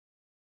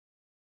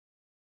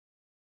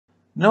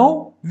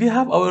Now we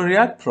have our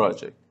React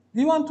project.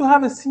 We want to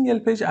have a single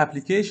page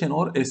application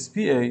or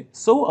SPA,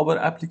 so our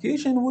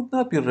application would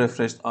not be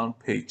refreshed on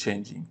page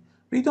changing.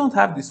 We don't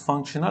have this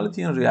functionality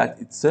in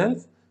React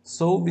itself,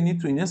 so we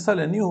need to install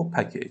a new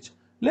package.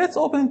 Let's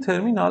open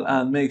terminal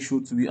and make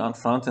sure to be on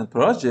frontend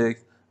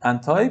project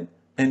and type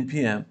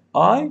npm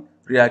I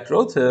react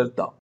router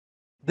down.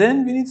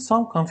 Then we need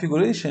some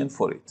configuration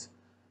for it.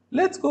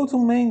 Let's go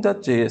to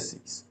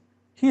main.js.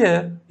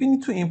 Here, we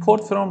need to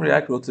import from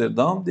React Router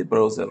down the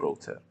browser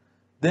router.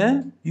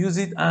 Then use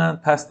it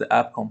and pass the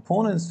app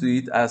components to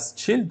it as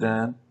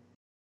children.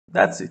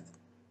 That's it.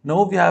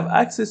 Now we have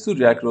access to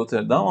React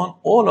Router down on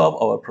all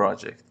of our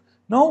project.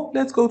 Now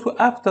let's go to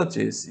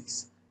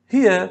app.js.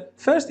 Here,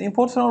 first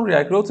import from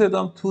React Router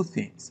down two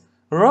things,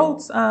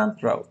 routes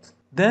and route.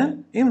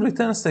 Then in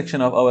return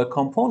section of our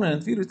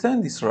component, we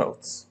return these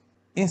routes.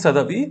 Inside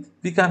of it,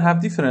 we can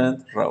have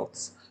different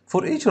routes.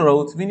 For each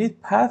route, we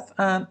need path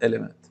and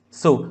element.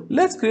 So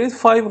let's create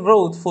 5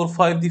 routes for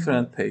 5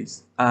 different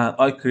pages. And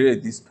I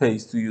create this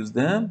page to use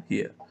them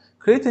here.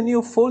 Create a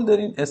new folder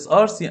in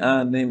src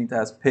and name it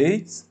as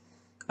pages.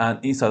 And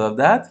inside of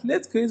that,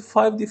 let's create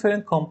 5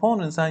 different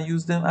components and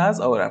use them as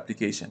our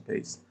application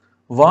page.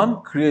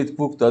 1. Create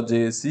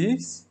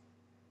book.jsx.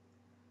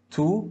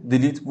 2.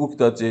 Delete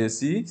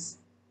book.jsx.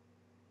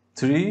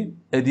 3.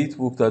 Edit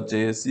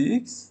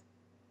book.jsx.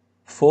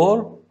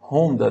 4.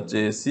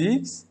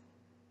 Home.jsx.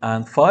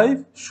 And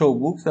 5.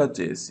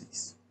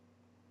 Showbook.jsx.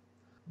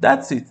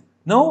 That's it.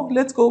 Now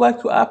let's go back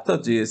to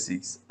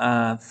app.jsx.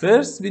 And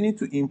first we need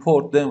to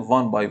import them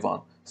one by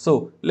one.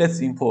 So let's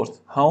import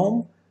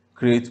home,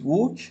 create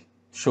book,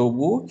 show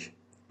book,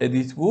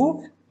 edit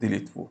book,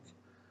 delete book.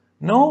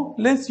 Now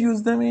let's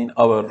use them in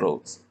our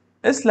routes.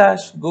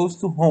 Slash goes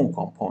to home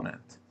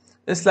component.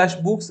 Slash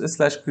books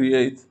slash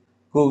create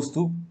goes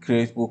to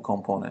create book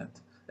component.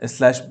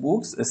 Slash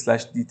books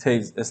slash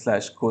details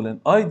slash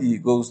colon id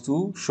goes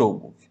to show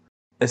book.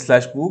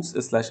 Slash books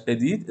slash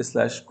edit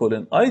slash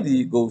colon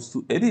id goes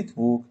to edit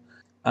book.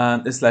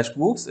 And slash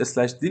books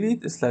slash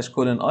delete slash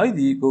colon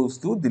id goes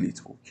to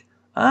delete book.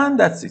 And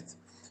that's it.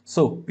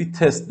 So we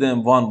test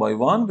them one by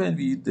one when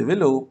we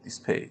develop this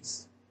page.